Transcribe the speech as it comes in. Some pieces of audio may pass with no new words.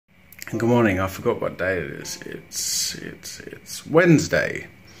And good morning. I forgot what day it is. It's Wednesday.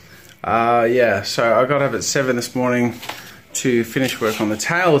 Yeah, so I got up at 7 this morning to finish work on the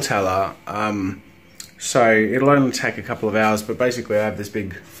tail teller. So it'll only take a couple of hours, but basically I have this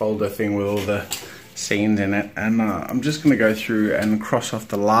big folder thing with all the scenes in it, and I'm just going to go through and cross off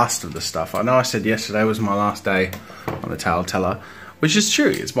the last of the stuff. I know I said yesterday was my last day on the tail teller, which is true.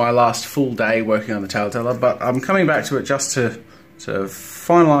 It's my last full day working on the tail teller, but I'm coming back to it just to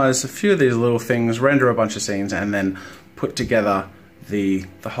finalise a few of these little things, render a bunch of scenes, and then put together the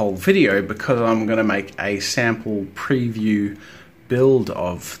whole video, because I'm going to make a sample preview build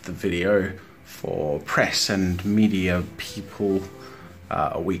of the video for press and media people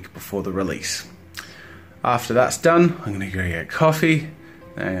a week before the release. After that's done, I'm going to go get coffee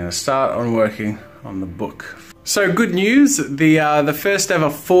and I'm going to start on working on the book. So good news, the first ever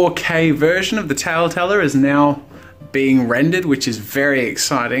 4K version of the tail teller is now being rendered, which is very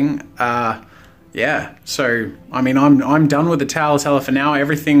exciting. Yeah, so I mean I'm done with the tail teller for now.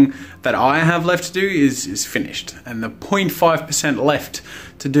 Everything that I have left to do is finished, and the 0.5% left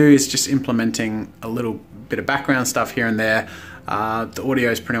to do is just implementing a little bit of background stuff here and there. The audio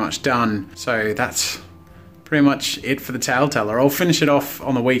is pretty much done, so that's pretty much it for the tail teller. I'll finish it off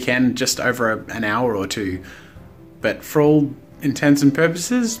on the weekend, just over an hour or two, but for all intents and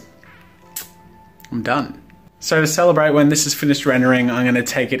purposes, I'm done. So to celebrate when this is finished rendering, I'm going to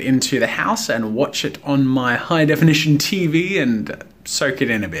take it into the house and watch it on my high definition TV and soak it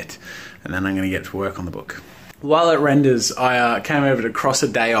in a bit. And then I'm going to get to work on the book. While it renders, I came over to cross a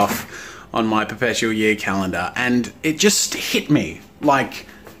day off on my perpetual year calendar, and it just hit me like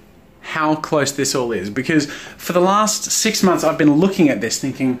how close this all is. Because for the last 6 months I've been looking at this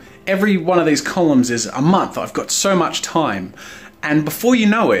thinking every one of these columns is a month. I've got so much time. And before you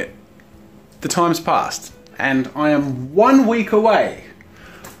know it, the time's passed. And I am 1 week away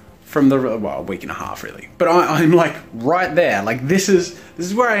from the, well, a week and a half really. But I'm like right there. Like this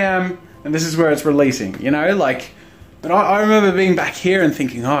is where I am, and this is where it's releasing, you know? Like, but I remember being back here and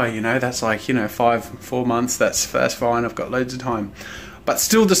thinking, oh, you know, that's like, you know, 4 months, that's fine, I've got loads of time. But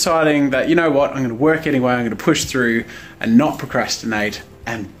still deciding that, you know what, I'm gonna work anyway, I'm gonna push through and not procrastinate.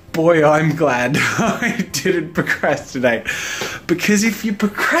 And boy, I'm glad I didn't procrastinate. Because if you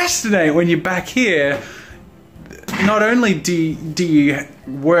procrastinate when you're back here, not only do you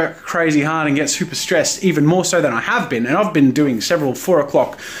work crazy hard and get super stressed, even more so than I have been, and I've been doing several 4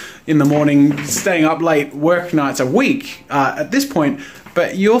 o'clock in the morning, staying up late work nights a week at this point,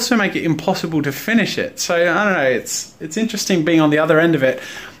 but you also make it impossible to finish it. So I don't know, it's interesting being on the other end of it.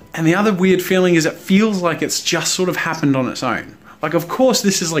 And the other weird feeling is it feels like it's just sort of happened on its own. Like, of course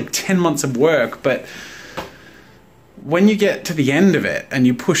this is like 10 months of work, but when you get to the end of it and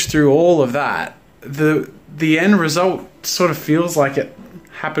you push through all of that, the end result sort of feels like it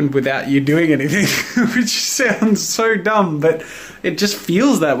happened without you doing anything, which sounds so dumb, but it just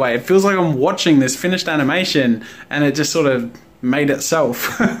feels that way. It feels like I'm watching this finished animation and it just sort of made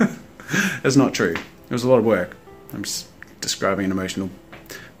itself. It's not true. It was a lot of work. I'm just describing an emotional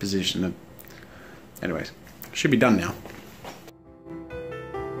position. Anyways, should be done now.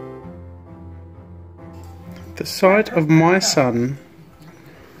 The sight of my son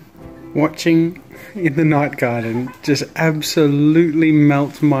watching in the night garden just absolutely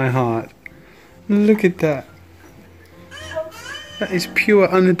melts my heart. Look at that. That is pure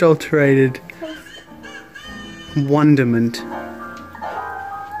unadulterated wonderment.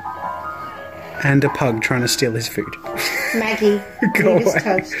 And a pug trying to steal his food. Maggie, Go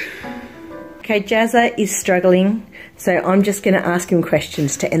away. Okay, Jazza is struggling, so I'm just going to ask him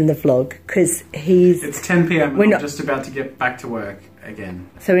questions to end the vlog, because he's... It's 10 PM and I'm just about to get back to work again.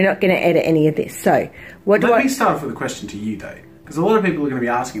 So we're not going to edit any of this. So, what do I... Let me start off with a question to you though, because a lot of people are going to be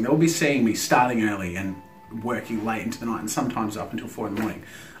asking, they'll be seeing me starting early and working late into the night, and sometimes up until 4 in the morning.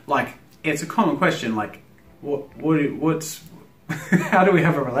 Like, it's a common question, like, what's... How do we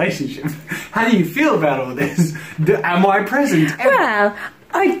have a relationship? How do you feel about all this? Am I present? Well,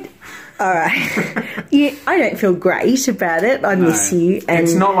 alright. Yeah, I don't feel great about it. I miss you. And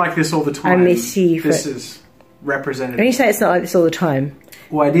it's not like this all the time. I miss you. This is representative. When you say it's not like this all the time.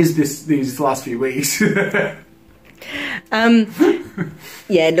 Well, it is these last few weeks. Yeah,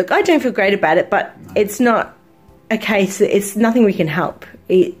 look, I don't feel great about it, but it's not a case, it's nothing we can help.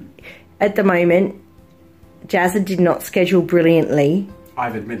 At the moment, Jazza did not schedule brilliantly.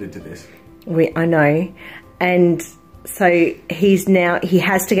 I've admitted to this. I know. And so he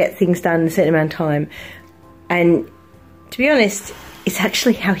has to get things done in a certain amount of time. And to be honest, it's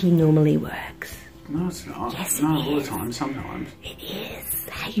actually how he normally works. No, it's not. Yes, not it all the is. time, sometimes. It is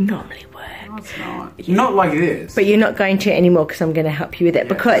how you normally work. No, it's not. Not like it is. But you're not going to anymore because I'm going to help you with it.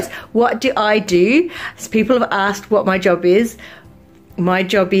 Yeah. Because what do I do? As people have asked what my job is. My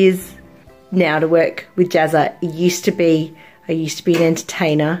job is now to work with Jazza. I used to be an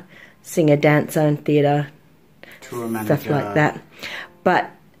entertainer, singer, dancer, and theatre, Tour manager. stuff like that.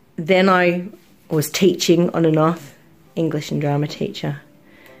 But then I was teaching on and off, English and drama teacher,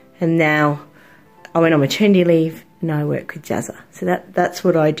 and now I went on maternity leave and I work with Jazza. So that's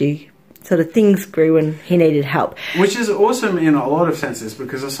what I do. Sort of things grew and he needed help. Which is awesome in a lot of senses,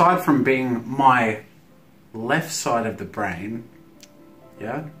 because aside from being my left side of the brain,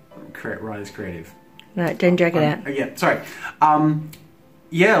 yeah, right is creative. No, don't drag it out. Yeah, sorry.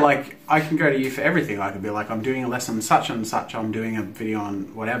 Yeah, like, I can go to you for everything. I could be like, I'm doing a lesson such and such, I'm doing a video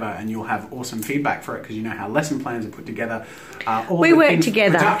on whatever, and you'll have awesome feedback for it because you know how lesson plans are put together. We work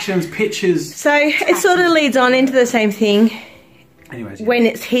together. Productions, pictures. So it sort of leads on into the same thing. Anyways, yeah.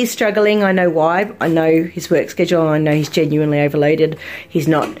 When he's struggling, I know why. I know his work schedule. I know he's genuinely overloaded. He's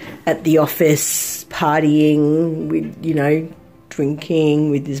not at the office partying with, you know, drinking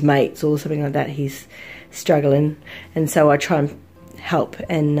with his mates or something like that. He's struggling, and so I try and help,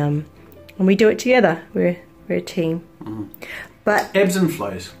 and we do it together. We're a team. Mm-hmm. But ebbs and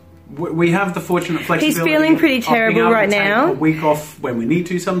flows. We have the fortunate flexibility. He's feeling pretty terrible right now. Take a week off when we need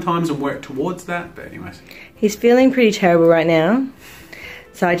to sometimes and work towards that. But anyways, he's feeling pretty terrible right now.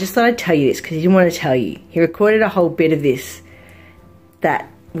 So I just thought I'd tell you this because he didn't want to tell you. He recorded a whole bit of this that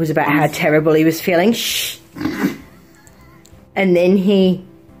was about how terrible he was feeling. Shh. And then he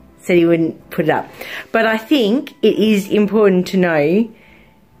said he wouldn't put it up. But I think it is important to know.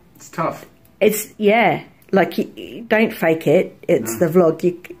 It's tough. It's, yeah, like, you don't fake it. It's the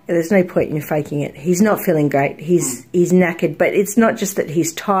vlog. There's no point in faking it. He's not feeling great. He's knackered. But it's not just that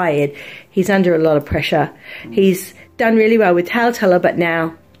he's tired. He's under a lot of pressure. He's done really well with Telltale, but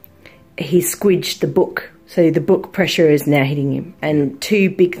now he's squidged the book. So the book pressure is now hitting him. And 2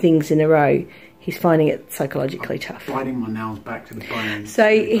 big things in a row. He's finding it psychologically tough. Biting my nails back to the bone. So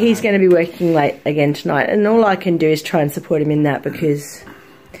he's going to be working late again tonight. And all I can do is try and support him in that because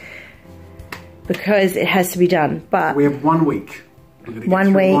it has to be done. But we have 1 week. We're going to get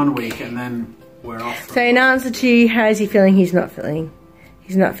through 1 week and then we're off. So in answer to how is he feeling, he's not feeling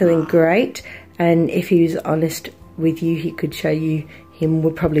great. And if he was honest with you, he could show you him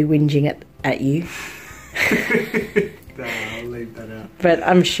would probably whinging at you. No, I'll leave that out. But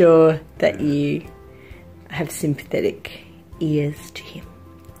I'm sure that you have sympathetic ears to him.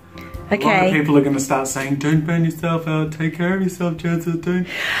 Okay. A lot of people are going to start saying, "Don't burn yourself out. Take care of yourself, Jazza. Don't.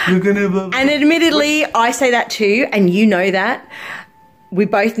 You're going to." Blah, blah. And admittedly, I say that too, and you know that. We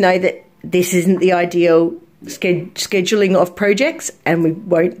both know that this isn't the ideal scheduling of projects, and we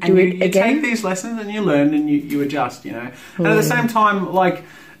won't do it you again. You take these lessons and you learn and you adjust. You know, and at the same time, like,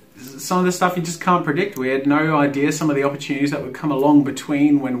 some of the stuff you just can't predict. We had no idea some of the opportunities that would come along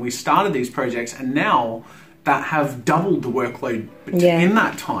between when we started these projects and now that have doubled the workload in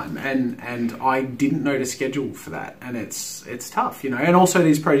that time. And I didn't know to schedule for that. And it's tough, you know. And also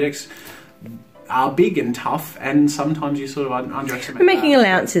these projects are big and tough, and sometimes you sort of underestimate. We're making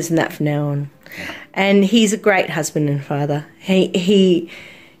allowances in that from now on. Yeah. And he's a great husband and father. He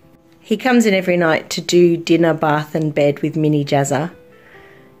comes in every night to do dinner, bath and bed with mini Jazza,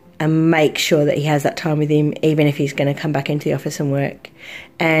 and make sure that he has that time with him, even if he's going to come back into the office and work.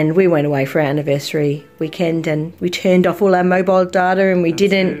 And we went away for our anniversary weekend, and we turned off all our mobile data, and we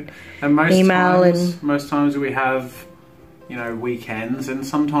didn't email. Most times we have, you know, weekends, and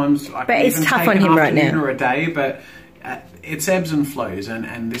sometimes I but it's tough on him right now. Or a day, but it's ebbs and flows,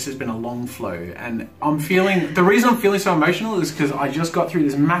 and this has been a long flow. And the reason I'm feeling so emotional is because I just got through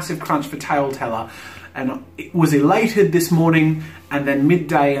this massive crunch for Telltale. And it was elated this morning, and then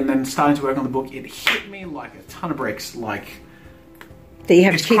midday, and then starting to work on the book, it hit me like a ton of bricks, like... That you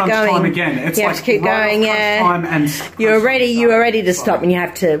have to keep going. Time again. It's you have to keep going, yeah. Time and you are ready to stop, and you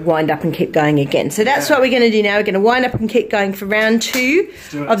have to wind up and keep going again. So that's what we're going to do now. We're going to wind up and keep going for round 2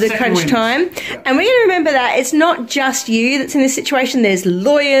 of the crunch time. Yeah. And we're going to remember that it's not just you that's in this situation. There's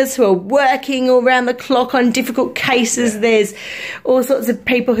lawyers who are working all around the clock on difficult cases. Yeah. There's all sorts of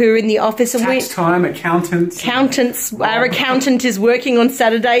people who are in the office. And tax time, accountants. Our accountant is working on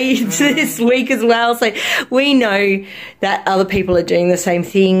Saturday this week as well. So we know that other people are doing the same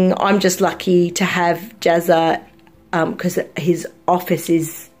thing. I'm just lucky to have Jazza because his office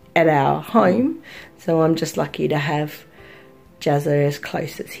is at our home, so I'm just lucky to have Jazza as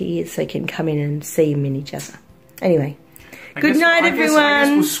close as he is, so he can come in and see mini Jazza. Anyway, good night, everyone. I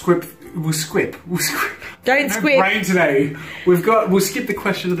guess we'll squip. Don't squip. Brain today. We'll skip the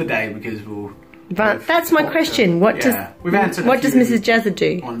question of the day because we'll But that's my question. What does Mrs. Jazza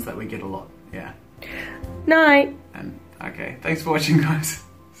do? Ones that we get a lot. Yeah. Night. And okay, thanks for watching, guys.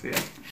 See ya.